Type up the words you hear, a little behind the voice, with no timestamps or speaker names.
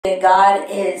that God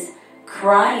is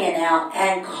crying out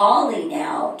and calling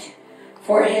out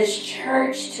for His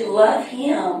church to love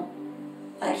Him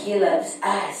like He loves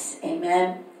us.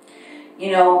 Amen.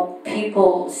 You know,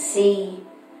 people see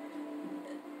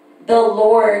the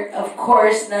Lord, of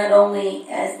course, not only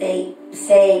as they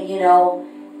say, you know,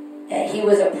 that He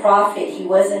was a prophet. He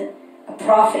wasn't a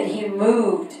prophet. He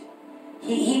moved.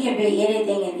 He can be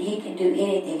anything and He can do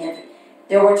anything. If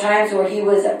there were times where He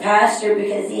was a pastor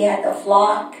because He had the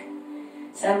flock.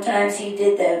 Sometimes He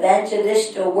did the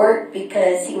evangelistic work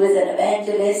because He was an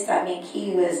evangelist. I mean,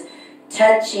 He was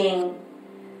touching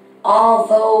all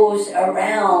those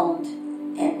around,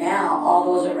 and now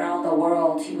all those around the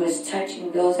world. He was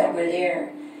touching those that were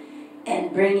there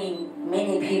and bringing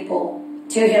many people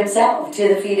to Himself,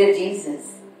 to the feet of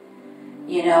Jesus.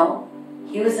 You know,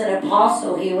 He was an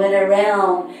apostle. He went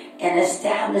around and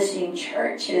establishing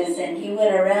churches, and He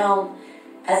went around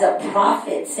as a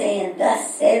prophet saying,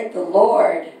 "Thus said the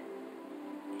Lord."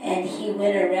 And He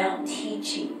went around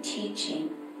teaching,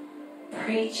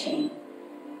 preaching,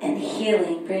 and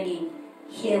healing, bringing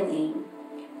healing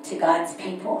to God's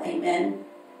people. Amen.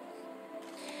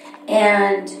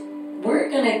 And we're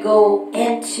going to go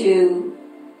into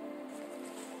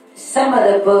some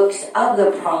of the books of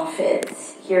the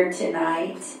prophets here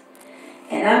tonight.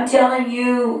 And I'm telling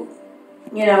you,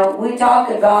 you know, we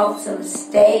talk about some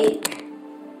steak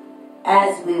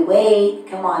as we wait.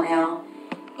 Come on now.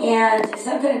 And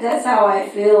sometimes that's how I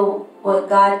feel what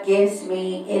God gives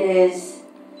me. It is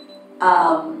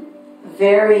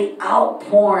very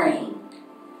outpouring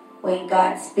when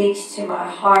God speaks to my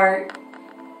heart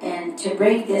and to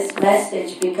bring this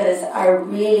message, because I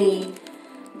really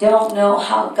don't know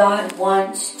how God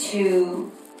wants to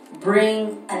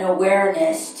bring an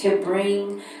awareness, to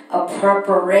bring a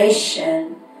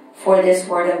preparation for this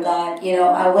Word of God. You know,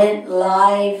 I went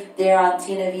live there on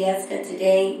Tina Vieska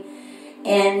today,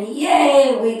 and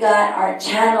yay, we got our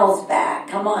channels back.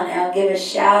 Come on now, give a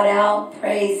shout out,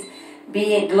 praise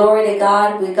be it, glory to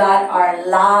God. We got our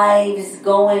lives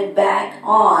going back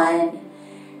on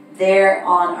there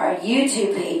on our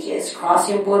YouTube pages,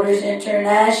 Crossing Borders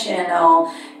International,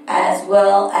 as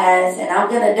well as, and I'm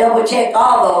going to double check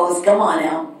all those, come on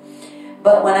now.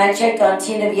 But when I checked on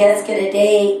Tina Vieska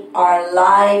today, our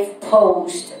live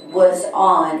post was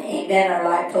on. Amen, our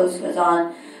live post was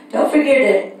on. Don't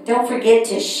forget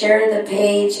to share the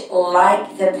page,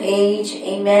 like the page,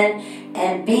 amen,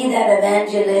 and be that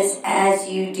evangelist as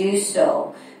you do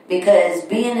so. Because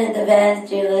being an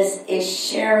evangelist is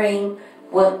sharing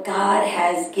what God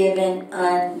has given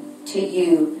unto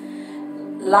you.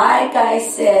 Like I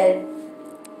said,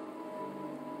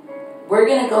 we're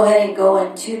going to go ahead and go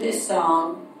into this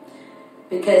song,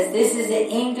 because this is the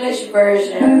English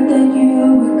version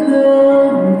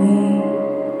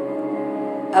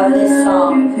of this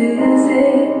song.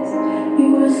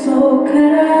 You were so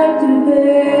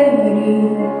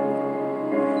captivating.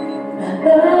 I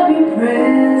love your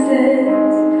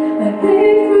presence. I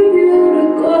wait for you to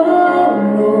go,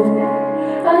 Lord.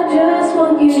 I just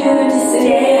want you to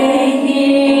stay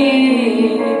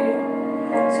here.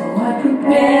 So I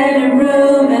prepared a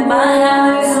room in my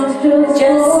house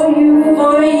just for you.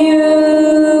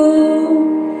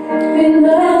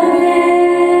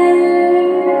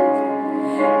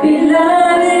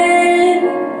 Beloved,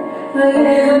 I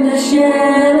am the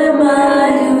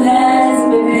Shanamite who has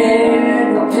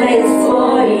prepared a place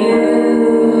for you.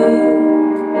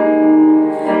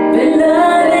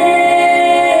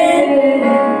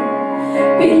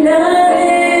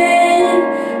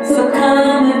 Beloved, so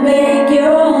come and make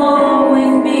your home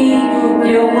with me.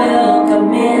 You're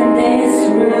welcome in this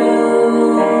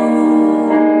room.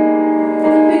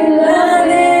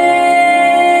 Beloved,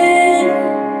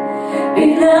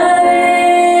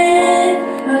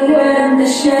 I am the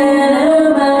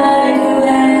Shanamite.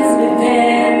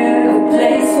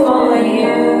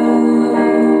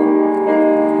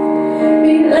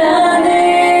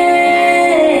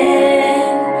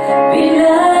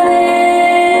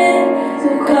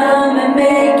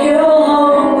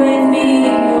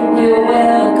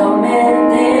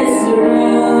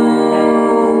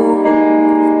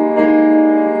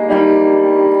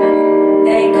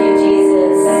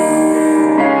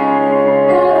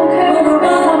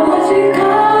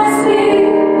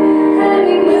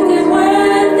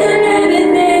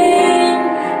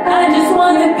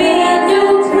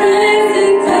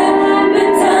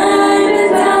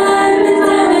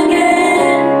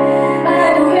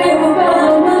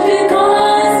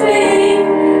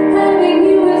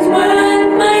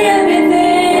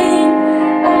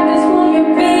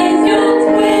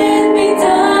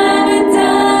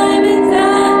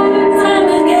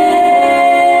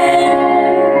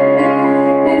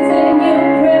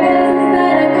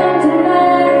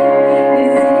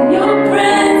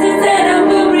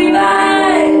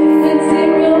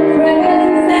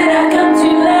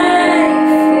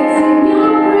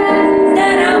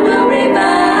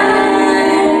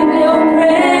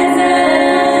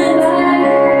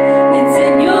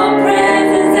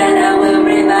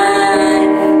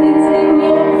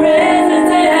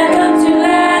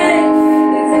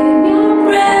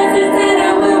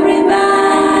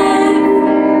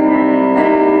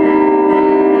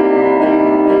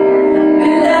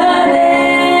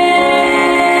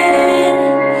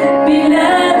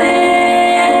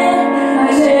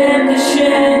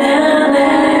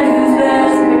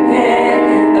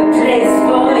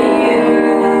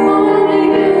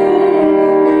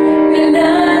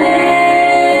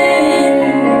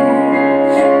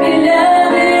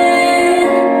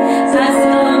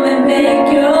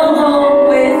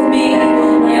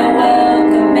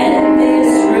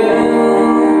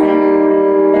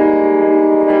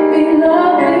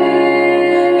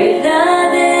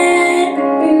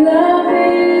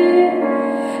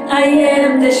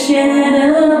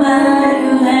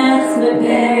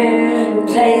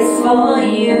 place for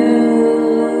you.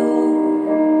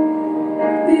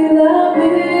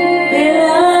 Beloved,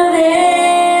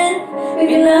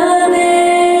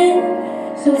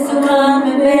 so come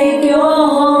and make your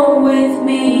home with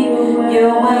me.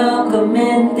 You're welcome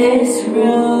in this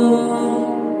room.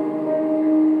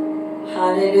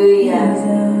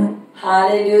 Hallelujah.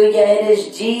 Hallelujah. It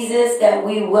is Jesus that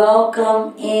we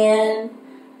welcome in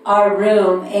our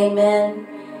room. Amen.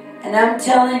 And I'm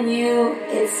telling you,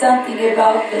 it's something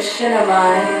about the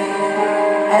Shunammite.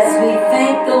 As we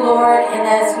thank the Lord and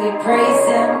as we praise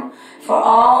Him for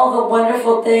all the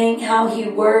wonderful thing, how He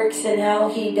works and how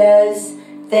He does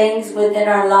things within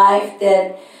our life,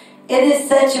 that it is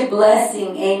such a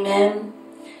blessing. Amen.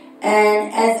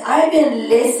 And as I've been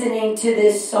listening to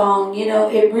this song, you know,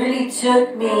 it really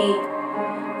took me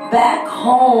back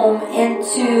home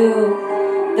into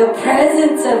the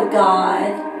presence of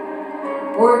God,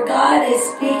 where God is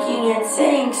speaking and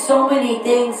saying so many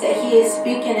things that He is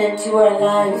speaking into our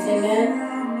lives. Amen.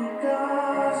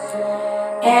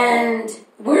 And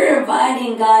we're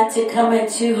inviting God to come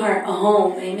into our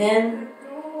home. Amen.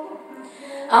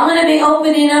 I'm going to be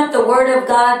opening up the Word of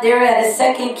God there at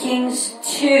 2 Kings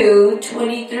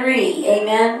 2:23.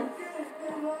 Amen.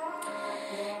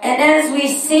 And as we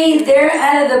see there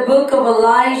out of the book of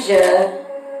Elijah,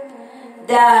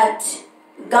 that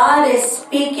God is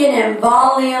speaking in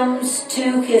volumes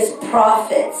to His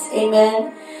prophets.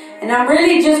 Amen. And I'm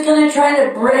really just going to try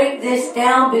to break this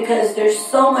down because there's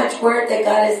so much word that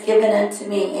God has given unto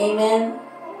me. Amen.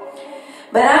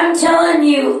 But I'm telling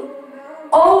you,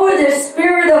 over the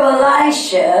spirit of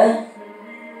Elisha,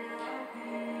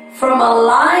 from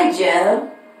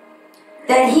Elijah,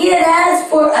 that he had asked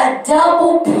for a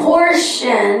double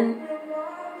portion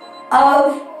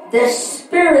of the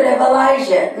spirit of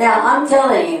Elijah. Now, I'm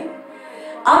telling you,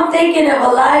 I'm thinking of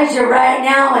Elijah right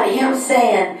now and him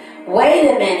saying, wait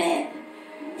a minute.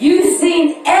 You've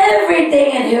seen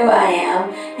everything in who I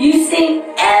am. You've seen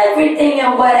everything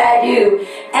in what I do.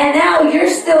 And now you're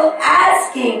still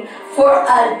asking for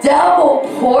a double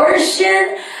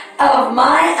portion of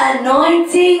my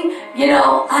anointing. You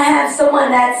know, I have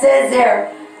someone that says there,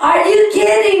 are you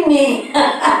kidding me?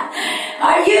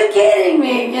 Are you kidding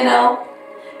me? You know,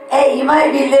 hey, you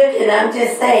might be looking, I'm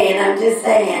just saying.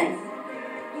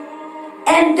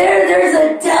 And there's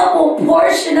a double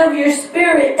portion of your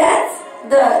spirit. That's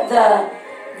the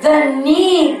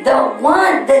need,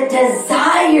 the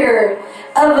desire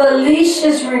of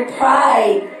Elisha's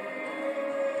reply.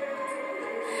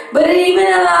 But even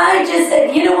Elijah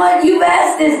said, you know what, you've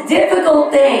asked this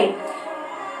difficult thing.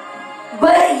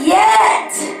 But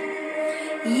yet,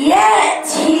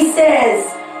 he says,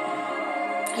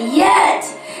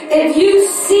 if you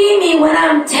see me when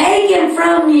I'm taken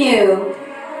from you,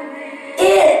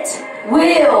 it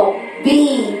will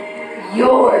be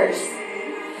yours.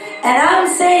 And I'm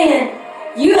saying,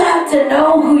 you have to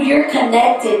know who you're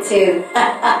connected to.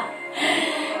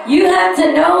 You have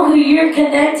to know who you're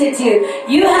connected to.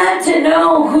 You have to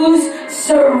know who's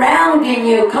surrounding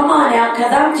you. Come on now,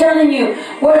 because I'm telling you,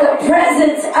 where the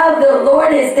presence of the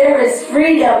Lord is, there is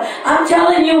freedom. I'm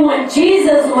telling you, when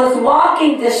Jesus was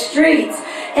walking the streets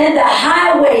and the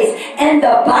highways and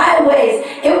the byways,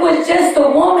 it was just a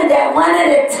woman that wanted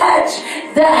to touch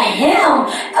the hem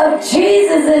of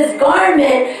Jesus'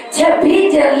 garment to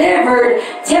be delivered,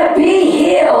 to be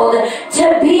healed,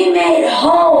 to be made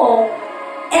whole,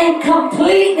 and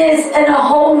completeness and a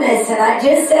wholeness. And I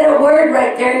just said a word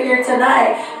right there here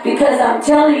tonight, because I'm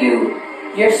telling you,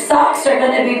 your socks are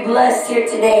going to be blessed here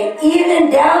today, even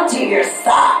down to your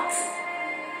socks.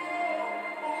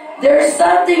 There's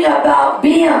something about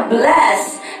being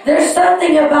blessed. There's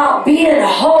something about being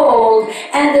whole,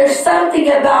 and there's something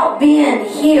about being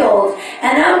healed.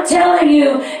 And I'm telling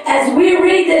you, as we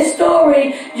read this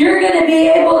story, you're going to be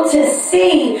able to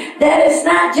see that it's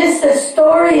not just a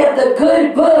story of the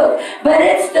good book, but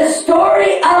it's the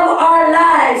story of our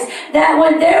lives, that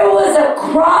when there was a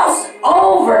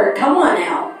crossover, come on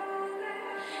now,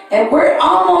 and we're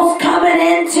almost coming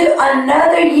into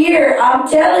another year, I'm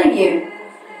telling you,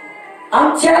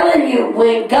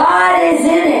 when God is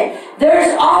in it,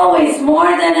 there's always more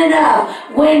than enough.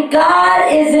 When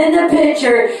God is in the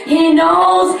picture, He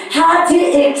knows how to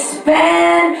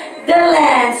expand the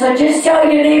land. So just tell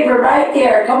your neighbor right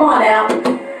there, come on now.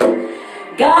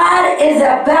 God is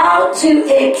about to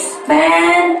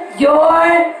expand your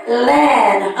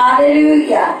land.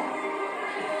 Hallelujah.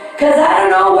 Because I don't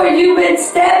know where you've been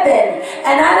stepping,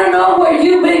 and I don't know where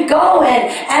you've been going,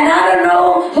 and I don't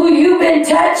know who you've been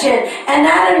touching, and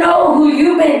I don't know who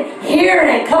you've been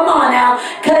hearing. Come on now,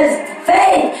 because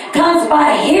Faith comes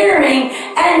by hearing,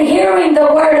 and hearing the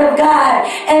word of God.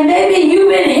 And maybe you've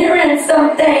been hearing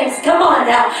some things. Come on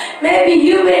now. Maybe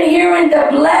you've been hearing the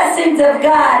blessings of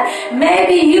God.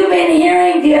 Maybe you've been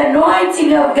hearing the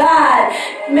anointing of God.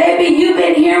 Maybe you've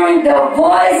been hearing the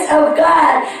voice of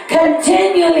God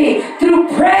continually through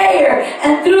prayer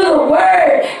and through the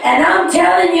word. And I'm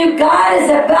telling you, God is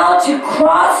about to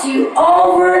cross you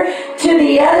over to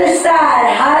the other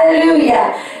side.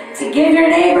 Hallelujah. To give your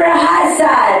neighbor a high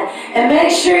side. And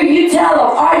make sure you tell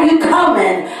them, are you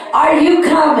coming? Are you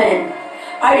coming?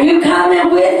 Are you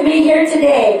coming with me here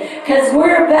today? Because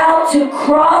we're about to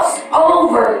cross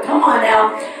over. Come on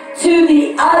now. To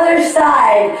the other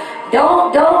side.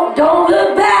 Don't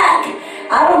look back.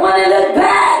 I don't want to look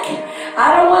back.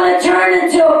 I don't want to turn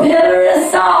into a pillar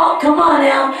of salt. Come on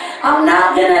now. I'm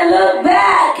not going to look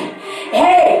back.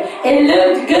 Hey, it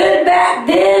looked good back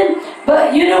then,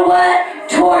 but you know what?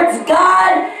 Towards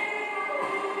God,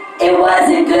 it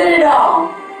wasn't good at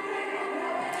all.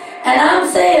 And I'm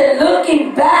saying,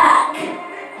 looking back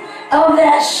of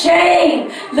that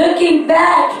shame, looking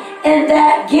back in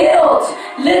that guilt,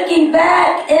 looking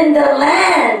back in the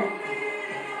land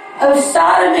of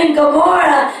Sodom and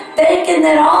Gomorrah, thinking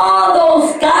that all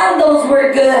those scandals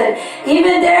were good.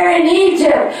 Even there in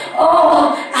Egypt,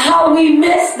 oh, how we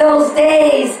miss those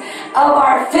days of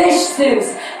our fish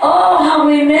soups. Oh, how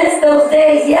we miss those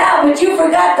days. Yeah, but you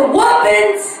forgot the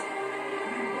whoopings.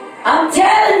 I'm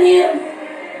telling you.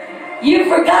 You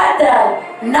forgot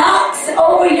the knocks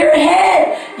over your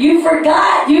head. You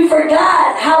forgot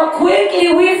how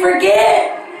quickly we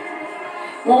forget.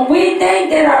 When we think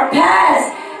that our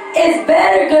past is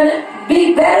gonna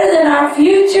be better than our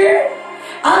future,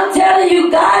 I'm telling you,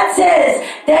 God says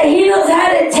that He knows how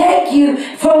to take you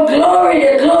from glory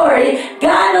to glory.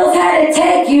 God knows how to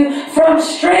take you from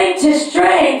strength to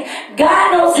strength.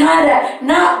 God knows how to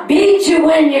not beat you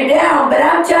when you're down. But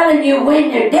I'm telling you,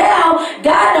 when you're down,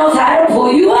 God knows how to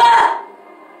pull you up.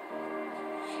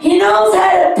 He knows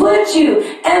how to put you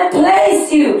and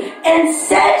place you and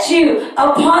set you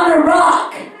upon a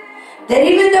rock. That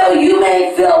even though you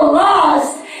may feel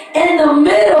lost in the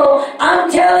middle, I'm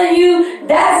telling you,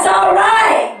 that's all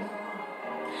right.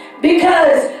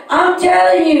 Because I'm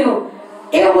telling you,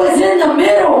 it was in the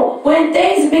middle when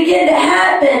things began to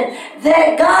happen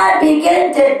that God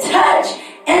began to touch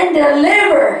and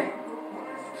deliver.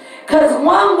 Because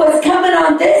one was coming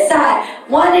on this side,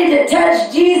 wanting to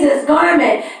touch Jesus'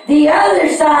 garment. The other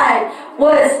side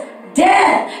was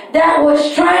death that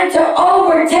was trying to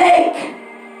overtake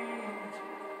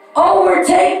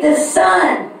the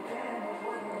son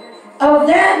of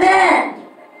that man.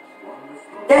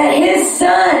 That his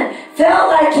son felt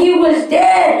like he was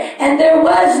dead and there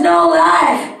was no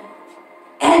life.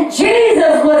 And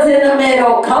Jesus was in the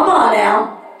middle. Come on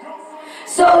now.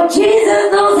 So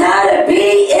Jesus knows how to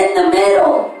be in the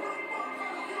middle.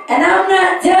 And I'm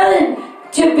not telling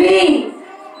to be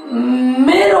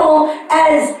middle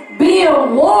as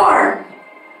being warm.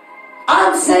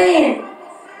 I'm saying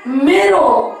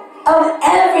middle of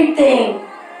everything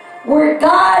where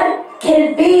God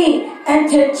can be and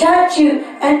to touch you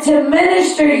and to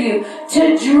minister you,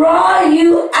 to draw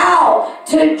you out,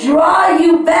 to draw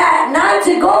you back, not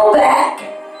to go back,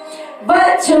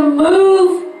 but to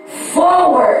move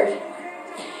forward.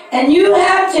 And you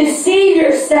have to see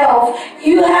yourself.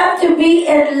 You have to be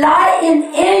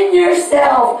enlightened in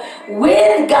yourself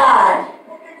with God.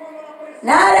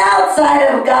 Not outside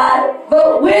of God,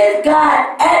 but with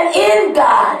God and in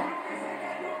God.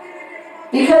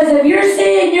 Because if you're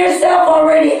seeing yourself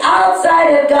already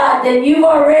outside of God, then you've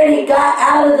already got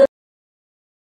out of the